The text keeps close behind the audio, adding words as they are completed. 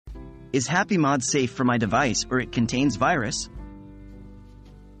Is HappyMod safe for my device or it contains virus?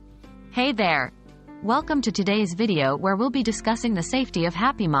 Hey there! Welcome to today's video where we'll be discussing the safety of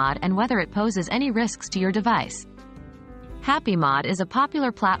HappyMod and whether it poses any risks to your device. HappyMod is a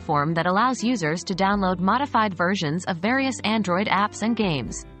popular platform that allows users to download modified versions of various Android apps and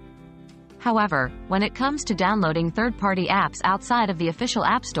games. However, when it comes to downloading third-party apps outside of the official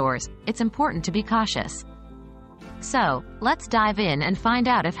app stores, it's important to be cautious. So, let's dive in and find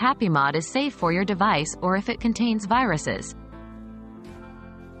out if HappyMod is safe for your device or if it contains viruses.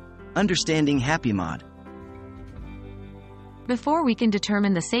 Understanding HappyMod. Before we can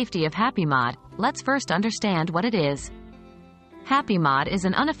determine the safety of HappyMod, let's first understand what it is. HappyMod is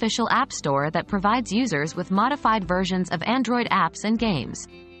an unofficial app store that provides users with modified versions of Android apps and games.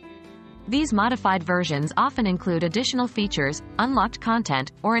 These modified versions often include additional features, unlocked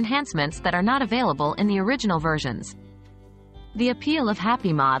content, or enhancements that are not available in the original versions. The appeal of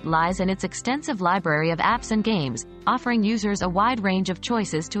HappyMod lies in its extensive library of apps and games, offering users a wide range of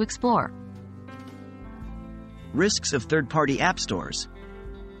choices to explore. Risks of third-party app stores.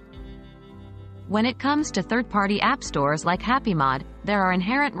 When it comes to third-party app stores like HappyMod, there are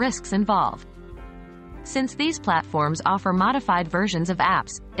inherent risks involved. Since these platforms offer modified versions of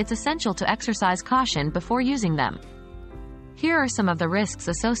apps, it's essential to exercise caution before using them. Here are some of the risks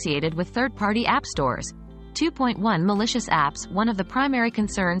associated with third-party app stores. 2.1 Malicious apps. One of the primary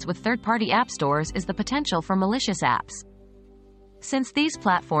concerns with third-party app stores is the potential for malicious apps. Since these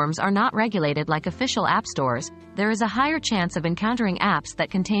platforms are not regulated like official app stores, there is a higher chance of encountering apps that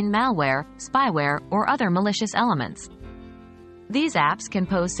contain malware, spyware, or other malicious elements. These apps can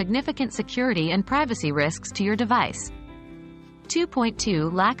pose significant security and privacy risks to your device.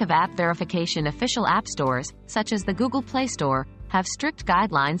 2.2 Lack of app verification. Official app stores, such as the Google Play Store, have strict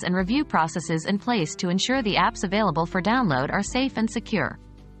guidelines and review processes in place to ensure the apps available for download are safe and secure.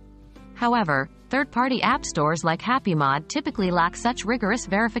 However, third-party app stores like HappyMod typically lack such rigorous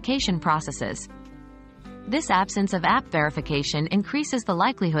verification processes. This absence of app verification increases the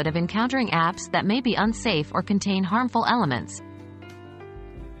likelihood of encountering apps that may be unsafe or contain harmful elements.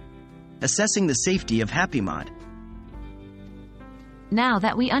 Assessing the safety of HappyMod. Now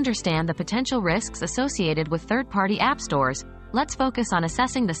that we understand the potential risks associated with third-party app stores, let's focus on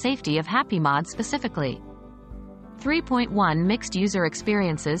assessing the safety of HappyMod specifically. 3.1 Mixed user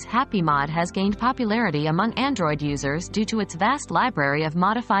experiences. HappyMod has gained popularity among Android users due to its vast library of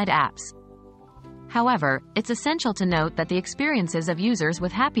modified apps. However, it's essential to note that the experiences of users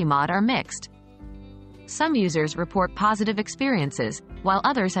with HappyMod are mixed. Some users report positive experiences, while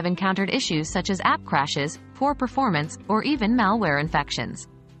others have encountered issues such as app crashes, poor performance, or even malware infections.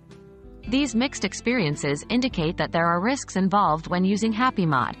 These mixed experiences indicate that there are risks involved when using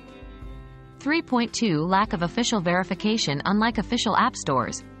HappyMod. 3.2 Lack of official verification. Unlike official app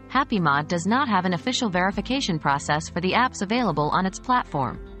stores, HappyMod does not have an official verification process for the apps available on its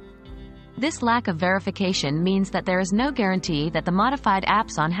platform. This lack of verification means that there is no guarantee that the modified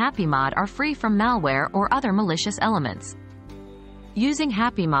apps on HappyMod are free from malware or other malicious elements. Using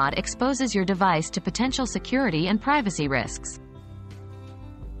HappyMod exposes your device to potential security and privacy risks.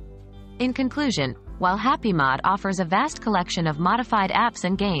 In conclusion, while HappyMod offers a vast collection of modified apps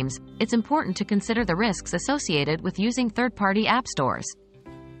and games, it's important to consider the risks associated with using third-party app stores.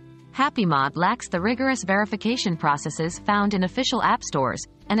 HappyMod lacks the rigorous verification processes found in official app stores,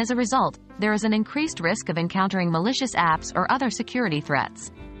 and as a result, there is an increased risk of encountering malicious apps or other security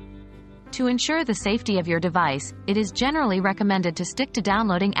threats. To ensure the safety of your device, it is generally recommended to stick to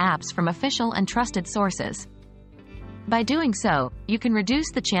downloading apps from official and trusted sources. By doing so, you can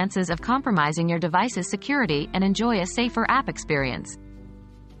reduce the chances of compromising your device's security and enjoy a safer app experience.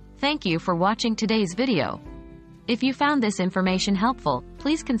 Thank you for watching today's video. If you found this information helpful,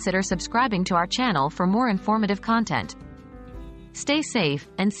 please consider subscribing to our channel for more informative content. Stay safe,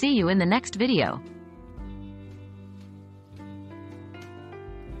 and see you in the next video.